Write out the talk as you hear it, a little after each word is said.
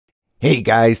Hey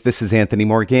guys, this is Anthony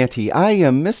Morganti. I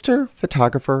am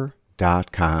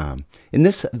MrPhotographer.com. In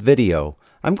this video,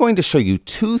 I'm going to show you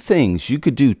two things you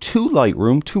could do to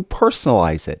Lightroom to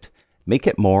personalize it, make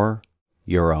it more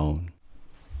your own.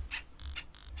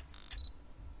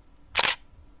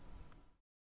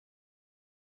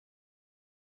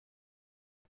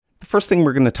 The first thing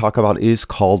we're going to talk about is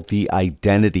called the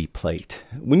identity plate.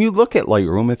 When you look at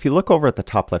Lightroom, if you look over at the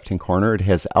top left-hand corner, it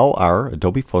has LR,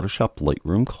 Adobe Photoshop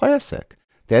Lightroom Classic.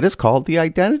 That is called the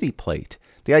identity plate.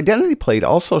 The identity plate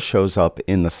also shows up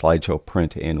in the slideshow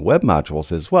print and web modules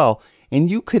as well,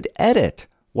 and you could edit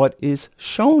what is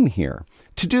shown here.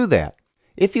 To do that,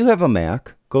 if you have a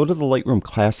Mac, go to the Lightroom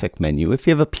Classic menu. If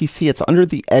you have a PC, it's under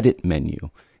the Edit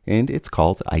menu, and it's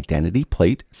called Identity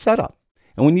Plate Setup.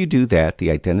 And when you do that, the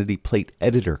Identity Plate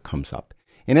Editor comes up.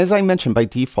 And as I mentioned, by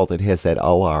default, it has that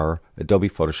LR, Adobe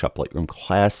Photoshop Lightroom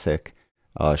Classic,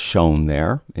 shown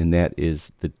there, and that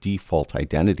is the default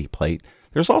identity plate.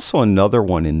 There's also another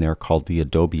one in there called the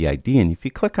Adobe ID, and if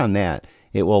you click on that,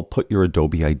 it will put your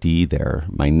Adobe ID there,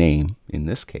 my name in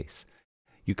this case.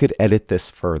 You could edit this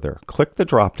further. Click the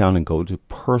drop down and go to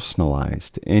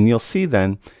Personalized, and you'll see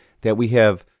then that we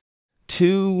have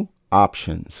two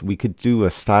options. We could do a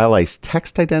stylized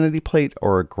text identity plate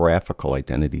or a graphical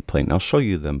identity plate, and I'll show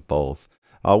you them both.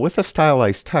 With a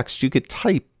stylized text, you could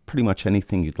type pretty much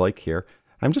anything you'd like here.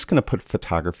 I'm just going to put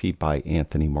Photography by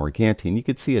Anthony Morganti, and you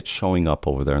can see it showing up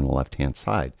over there on the left-hand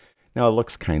side. Now it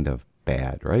looks kind of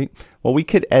bad, right? Well, we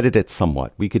could edit it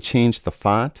somewhat. We could change the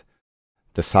font,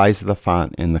 the size of the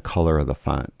font, and the color of the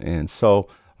font. And so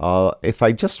if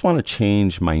I just want to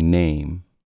change my name,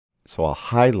 so I'll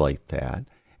highlight that,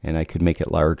 and I could make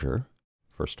it larger,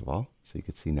 first of all. So you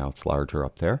can see now it's larger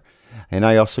up there. And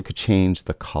I also could change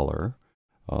the color.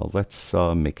 Let's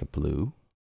make it blue.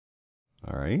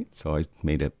 All right, so I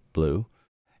made it blue,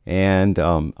 and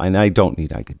I don't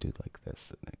need. I could do like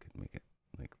this, and I could make it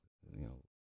like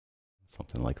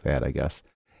something like that, I guess.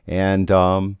 And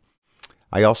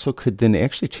I also could then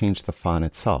actually change the font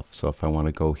itself. So if I want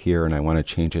to go here and I want to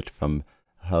change it from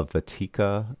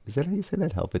Helvetica, is that how you say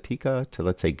that? Helvetica to,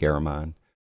 let's say, Garamond,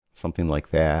 something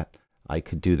like that. I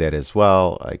could do that as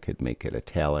well. I could make it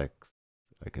italic.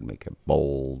 I could make it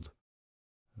bold.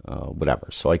 Whatever.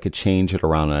 So I could change it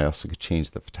around. And I also could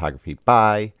change the Photography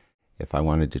by. If I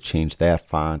wanted to change that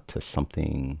font to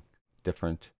something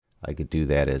different, I could do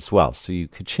that as well. So you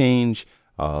could change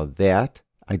that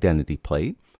identity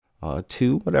plate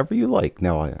to whatever you like.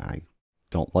 Now I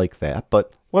don't like that,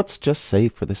 but let's just say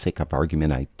for the sake of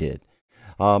argument I did.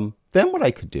 Then what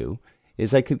I could do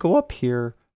is I could go up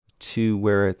here to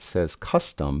where it says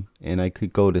Custom, and I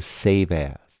could go to Save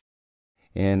As.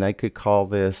 And I could call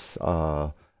this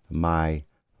my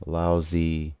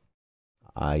lousy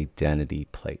identity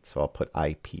plate. So I'll put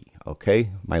IP, okay?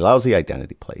 My lousy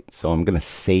identity plate. So I'm going to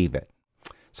save it.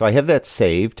 So I have that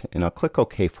saved, and I'll click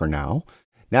OK for now.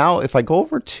 Now, if I go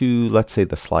over to, let's say,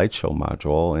 the slideshow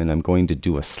module, and I'm going to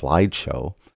do a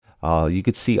slideshow, you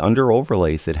could see under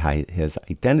overlays it has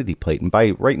identity plate. And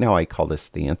by right now, I call this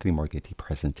the Anthony Morganti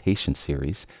presentation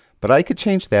series. But I could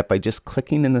change that by just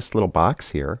clicking in this little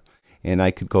box here. And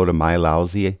I could go to my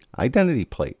lousy identity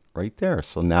plate right there.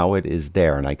 So now it is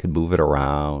there, and I could move it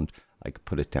around. I could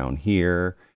put it down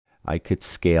here. I could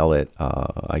scale it.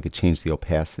 I could change the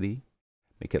opacity,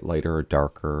 make it lighter or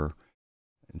darker,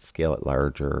 and scale it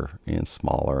larger and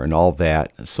smaller and all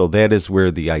that. So that is where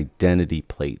the identity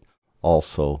plate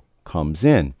also comes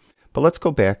in. But let's go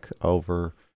back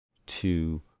over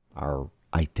to our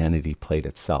identity plate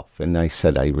itself. And I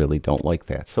said I really don't like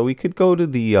that. So we could go to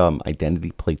the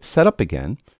identity plate setup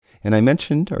again. And I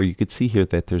mentioned, or you could see here,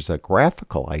 that there's a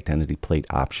graphical identity plate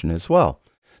option as well.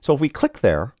 So if we click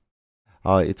there,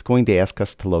 it's going to ask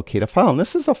us to locate a file. And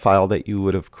this is a file that you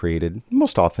would have created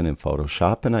most often in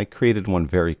Photoshop. And I created one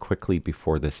very quickly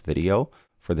before this video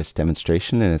for this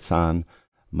demonstration. And it's on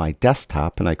my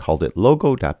desktop, and I called it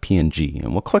logo.png.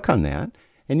 And we'll click on that.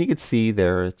 And you can see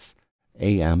there it's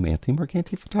AM Anthony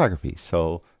Morganti Photography.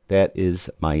 So that is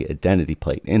my identity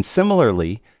plate. And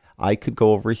similarly, I could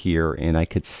go over here and I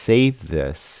could save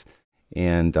this,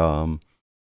 and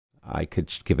I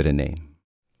could give it a name.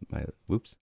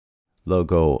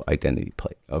 Logo identity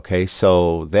plate. Okay,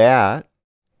 so that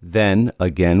then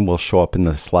again will show up in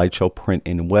the slideshow print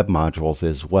and web modules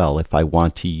as well if I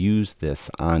want to use this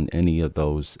on any of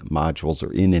those modules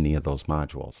or in any of those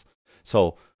modules.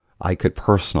 So I could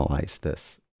personalize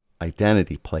this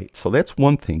identity plate. So that's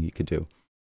one thing you could do.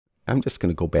 I'm just going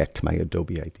to go back to my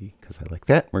Adobe ID because I like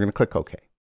that. We're going to click OK.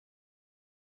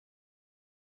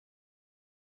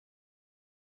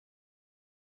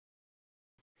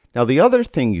 Now the other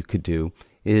thing you could do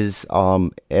is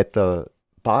at the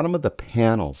bottom of the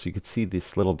panels, you can see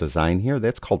this little design here.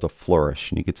 That's called a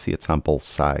flourish, and you can see it's on both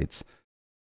sides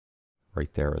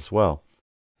right there as well.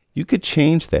 You could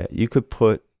change that. You could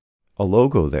put a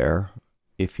logo there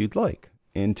if you'd like.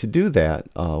 And to do that,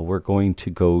 we're going to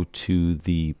go to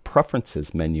the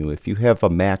Preferences menu. If you have a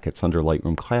Mac, it's under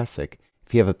Lightroom Classic.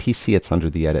 If you have a PC, it's under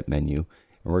the Edit menu.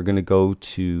 And we're going to go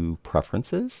to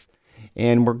Preferences,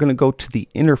 and we're going to go to the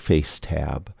Interface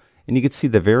tab. And you can see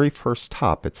the very first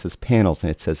top, it says Panels,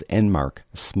 and it says End Mark,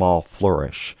 Small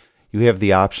Flourish. You have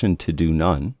the option to do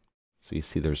none. So you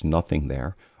see there's nothing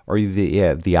there. Or you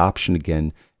have the option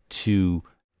again to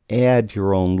add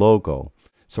your own logo.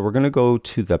 So we're going to go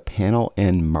to the Panel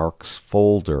End Marks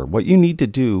folder. What you need to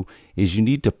do is you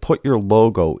need to put your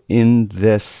logo in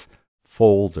this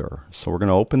folder. So we're going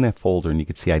to open that folder, and you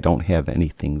can see I don't have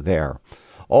anything there.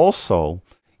 Also,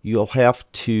 you'll have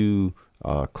to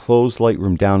close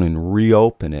Lightroom down and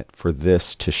reopen it for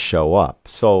this to show up.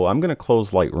 So I'm going to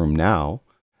close Lightroom now.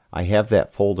 I have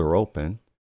that folder open.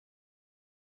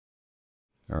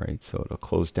 All right, so it'll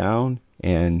close down,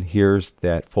 and here's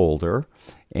that folder.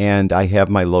 And I have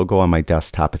my logo on my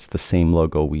desktop. It's the same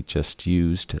logo we just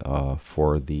used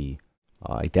for the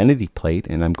identity plate,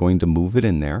 and I'm going to move it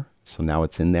in there. So now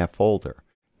it's in that folder,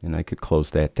 and I could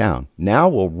close that down. Now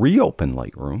we'll reopen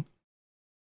Lightroom.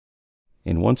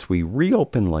 And once we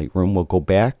reopen Lightroom, we'll go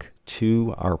back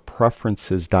to our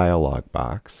Preferences dialog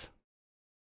box.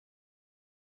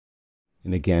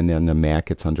 And again, on the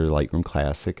Mac, it's under Lightroom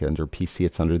Classic. Under PC,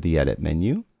 it's under the Edit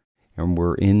menu. And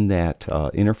we're in that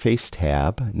Interface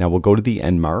tab. Now we'll go to the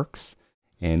End Marks,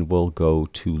 and we'll go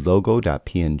to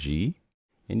logo.png.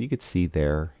 And you can see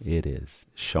there it is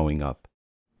showing up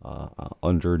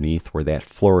underneath where that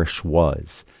flourish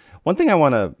was. One thing I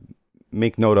want to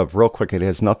make note of real quick, it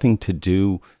has nothing to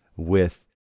do with,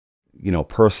 you know,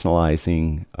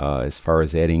 personalizing as far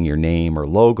as adding your name or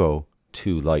logo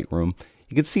to Lightroom.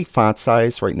 You can see font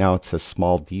size. Right now it says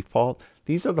small default.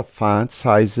 These are the font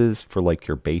sizes for like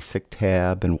your basic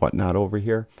tab and whatnot over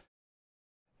here.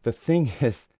 The thing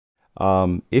is,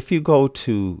 if you go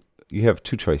to, you have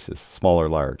two choices, small or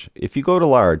large. If you go to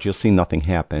large, you'll see nothing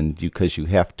happen because you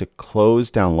have to close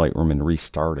down Lightroom and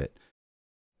restart it.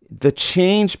 The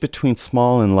change between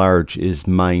small and large is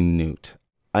minute.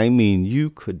 I mean, you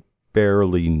could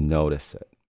barely notice it.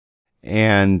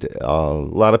 And a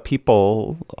lot of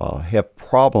people have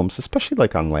problems, especially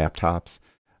like on laptops.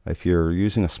 If you're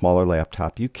using a smaller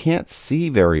laptop, you can't see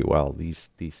very well these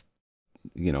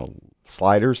you know,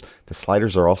 sliders. The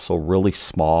sliders are also really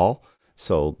small,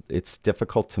 so it's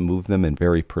difficult to move them in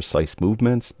very precise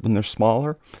movements when they're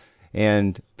smaller.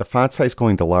 And the font size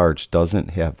going to large doesn't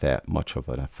have that much of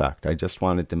an effect. I just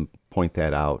wanted to point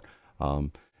that out.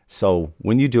 So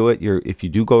when you do it, if you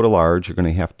do go to large, you're going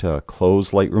to have to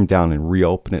close Lightroom down and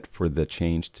reopen it for the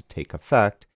change to take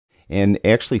effect. And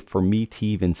actually, for me to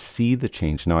even see the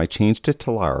change, now I changed it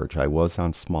to large. I was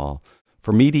on small.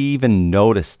 For me to even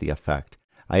notice the effect,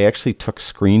 I actually took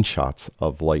screenshots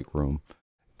of Lightroom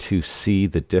to see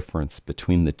the difference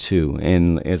between the two.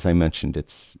 And as I mentioned,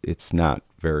 it's not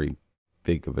very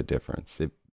big of a difference.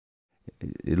 It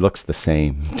looks the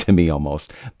same to me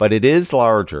almost, but it is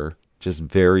larger, just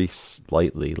very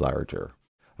slightly larger.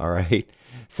 All right.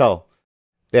 So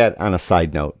that, on a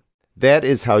side note, that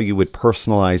is how you would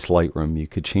personalize Lightroom. You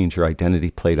could change your identity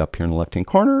plate up here in the left-hand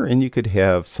corner, and you could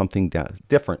have something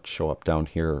different show up down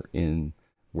here in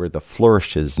where the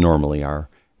flourishes normally are,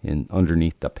 in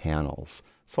underneath the panels.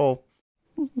 So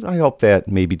I hope that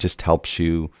maybe just helps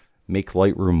you make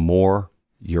Lightroom more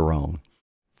your own.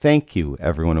 Thank you,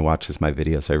 everyone who watches my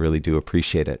videos. I really do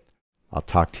appreciate it. I'll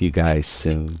talk to you guys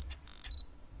soon.